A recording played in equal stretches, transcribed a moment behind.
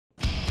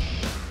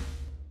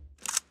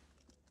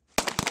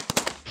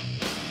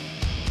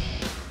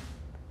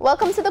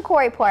Welcome to the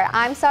Corps Report.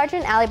 I'm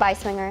Sergeant Allie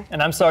Beiswinger.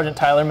 And I'm Sergeant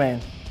Tyler Main.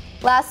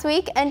 Last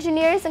week,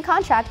 engineers and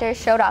contractors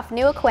showed off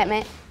new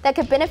equipment that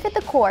could benefit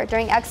the Corps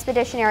during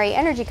Expeditionary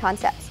Energy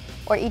Concepts,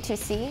 or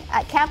E2C,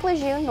 at Camp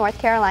Lejeune, North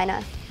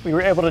Carolina. We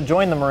were able to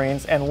join the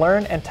Marines and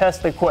learn and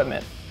test the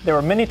equipment. There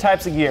were many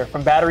types of gear,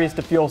 from batteries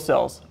to fuel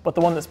cells, but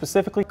the one that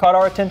specifically caught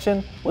our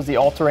attention was the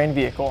all-terrain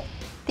vehicle.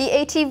 The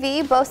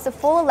ATV boasts a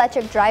full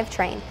electric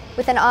drivetrain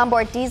with an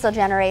onboard diesel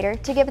generator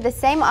to give it the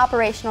same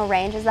operational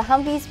range as the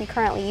Humvees we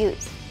currently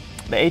use.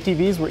 The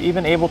ATVs were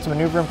even able to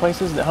maneuver in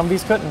places that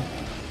Humvees couldn't.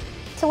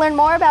 To learn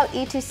more about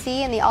E2C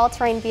and the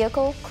all-terrain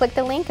vehicle, click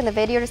the link in the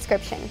video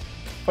description.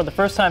 For the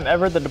first time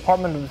ever, the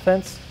Department of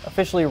Defense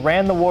officially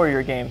ran the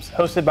Warrior Games,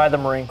 hosted by the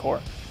Marine Corps.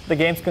 The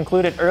games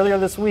concluded earlier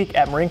this week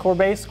at Marine Corps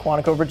Base,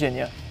 Quantico,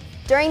 Virginia.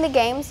 During the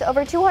games,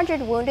 over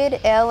 200 wounded,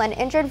 ill, and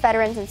injured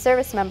veterans and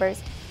service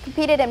members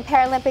competed in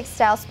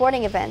Paralympic-style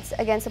sporting events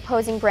against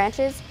opposing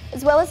branches,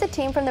 as well as a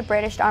team from the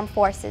British Armed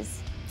Forces.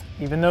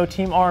 Even though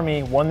Team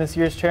Army won this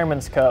year's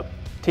Chairman's Cup,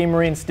 Team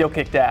Marines still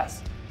kicked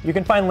ass. You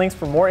can find links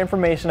for more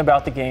information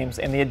about the games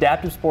and the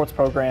adaptive sports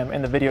program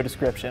in the video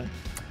description.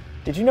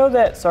 Did you know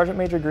that Sergeant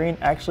Major Green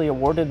actually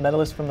awarded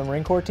medalists from the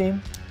Marine Corps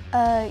team?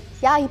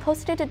 Yeah, he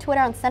posted it to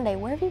Twitter on Sunday.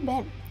 Where have you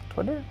been?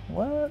 Twitter?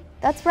 What?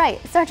 That's right,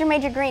 Sergeant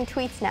Major Green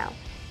tweets now.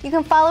 You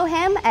can follow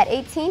him at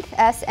 18th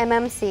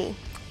SMMC.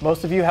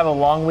 Most of you have a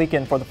long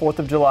weekend for the 4th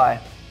of July.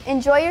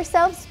 Enjoy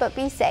yourselves, but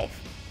be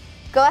safe.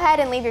 Go ahead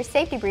and leave your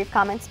safety brief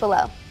comments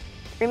below.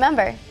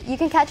 Remember, you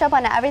can catch up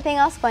on everything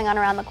else going on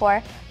around the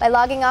Corps by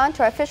logging on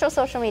to our official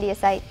social media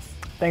sites.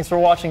 Thanks for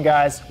watching,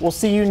 guys. We'll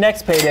see you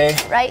next payday.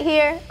 Right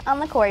here on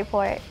the Corps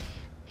Report.